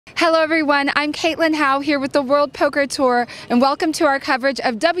Hello everyone, I'm Caitlyn Howe here with the World Poker Tour, and welcome to our coverage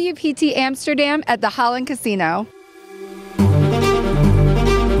of WPT Amsterdam at the Holland Casino.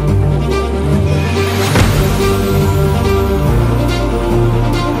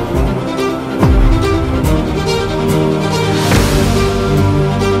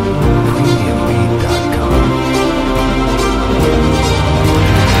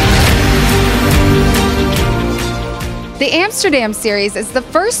 The Amsterdam series is the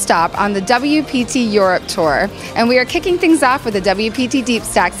first stop on the WPT Europe Tour, and we are kicking things off with the WPT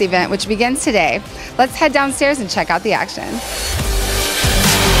DeepStacks event, which begins today. Let's head downstairs and check out the action.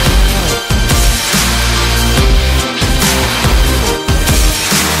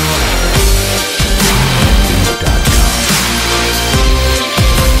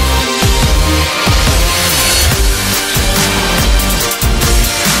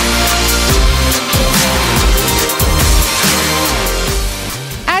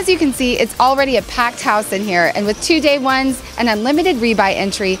 As you can see, it's already a packed house in here, and with 2 day ones and unlimited rebuy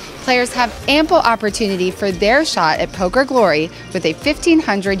entry, players have ample opportunity for their shot at poker glory with a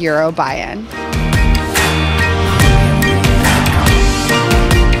 €1,500 buy-in.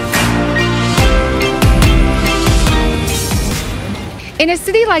 In a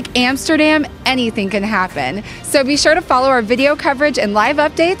city like Amsterdam, anything can happen, so be sure to follow our video coverage and live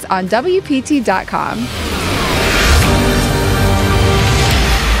updates on WPT.com.